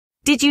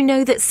Did you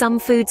know that some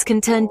foods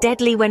can turn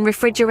deadly when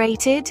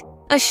refrigerated?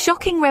 A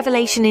shocking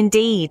revelation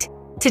indeed.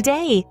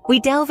 Today, we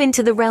delve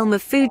into the realm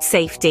of food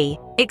safety,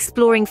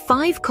 exploring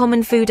 5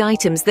 common food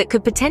items that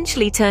could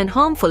potentially turn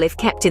harmful if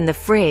kept in the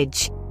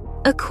fridge.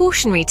 A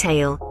cautionary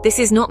tale. This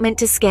is not meant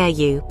to scare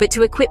you, but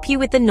to equip you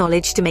with the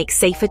knowledge to make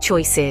safer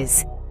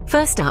choices.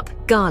 First up,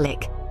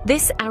 garlic.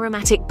 This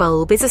aromatic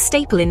bulb is a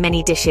staple in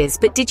many dishes,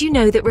 but did you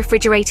know that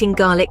refrigerating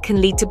garlic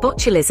can lead to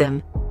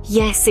botulism?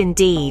 Yes,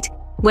 indeed.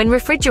 When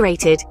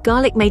refrigerated,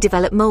 garlic may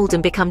develop mold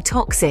and become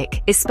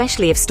toxic,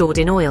 especially if stored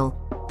in oil.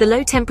 The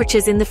low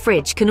temperatures in the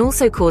fridge can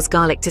also cause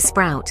garlic to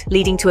sprout,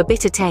 leading to a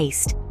bitter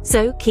taste.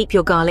 So keep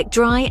your garlic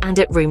dry and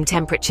at room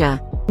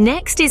temperature.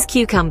 Next is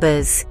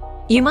cucumbers.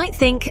 You might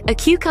think, a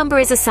cucumber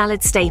is a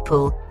salad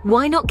staple.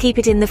 Why not keep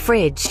it in the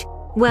fridge?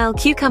 Well,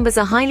 cucumbers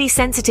are highly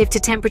sensitive to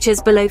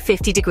temperatures below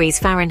 50 degrees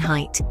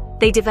Fahrenheit.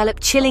 They develop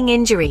chilling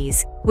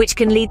injuries, which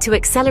can lead to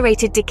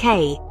accelerated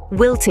decay,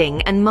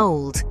 wilting, and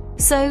mold.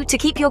 So, to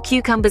keep your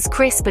cucumbers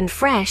crisp and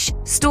fresh,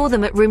 store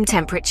them at room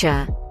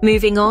temperature.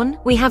 Moving on,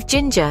 we have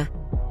ginger.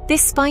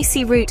 This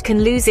spicy root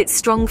can lose its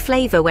strong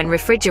flavor when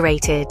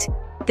refrigerated.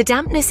 The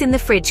dampness in the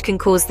fridge can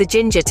cause the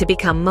ginger to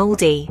become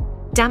moldy.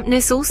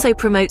 Dampness also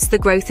promotes the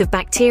growth of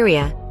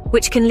bacteria,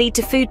 which can lead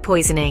to food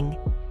poisoning.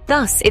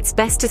 Thus, it's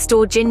best to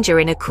store ginger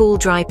in a cool,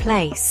 dry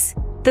place.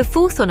 The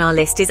fourth on our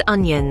list is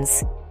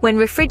onions. When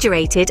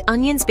refrigerated,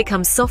 onions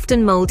become soft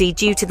and moldy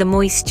due to the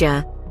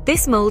moisture.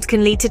 This mold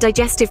can lead to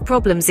digestive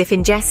problems if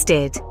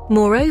ingested.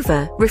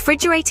 Moreover,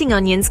 refrigerating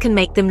onions can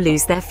make them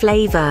lose their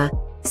flavor.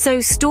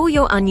 So store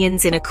your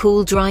onions in a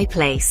cool, dry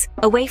place,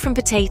 away from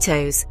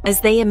potatoes,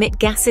 as they emit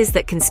gases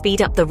that can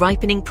speed up the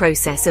ripening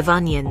process of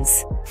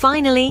onions.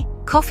 Finally,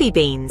 coffee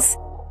beans.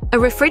 A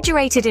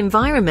refrigerated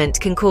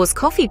environment can cause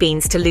coffee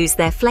beans to lose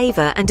their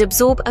flavor and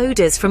absorb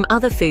odors from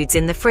other foods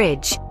in the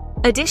fridge.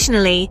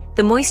 Additionally,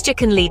 the moisture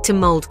can lead to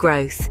mold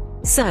growth.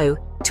 So,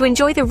 to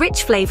enjoy the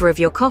rich flavor of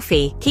your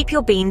coffee, keep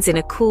your beans in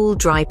a cool,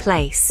 dry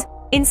place.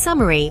 In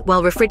summary,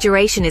 while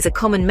refrigeration is a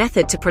common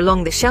method to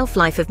prolong the shelf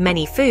life of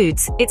many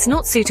foods, it's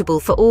not suitable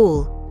for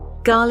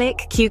all.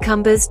 Garlic,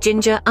 cucumbers,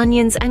 ginger,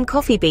 onions, and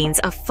coffee beans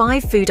are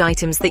 5 food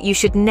items that you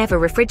should never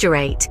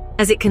refrigerate,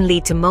 as it can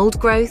lead to mold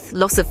growth,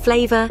 loss of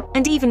flavor,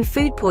 and even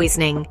food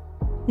poisoning.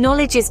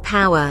 Knowledge is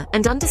power,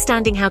 and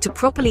understanding how to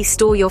properly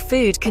store your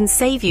food can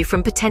save you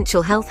from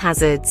potential health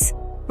hazards.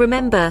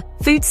 Remember,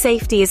 food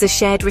safety is a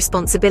shared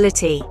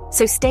responsibility,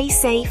 so stay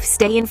safe,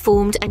 stay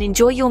informed, and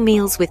enjoy your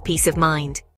meals with peace of mind.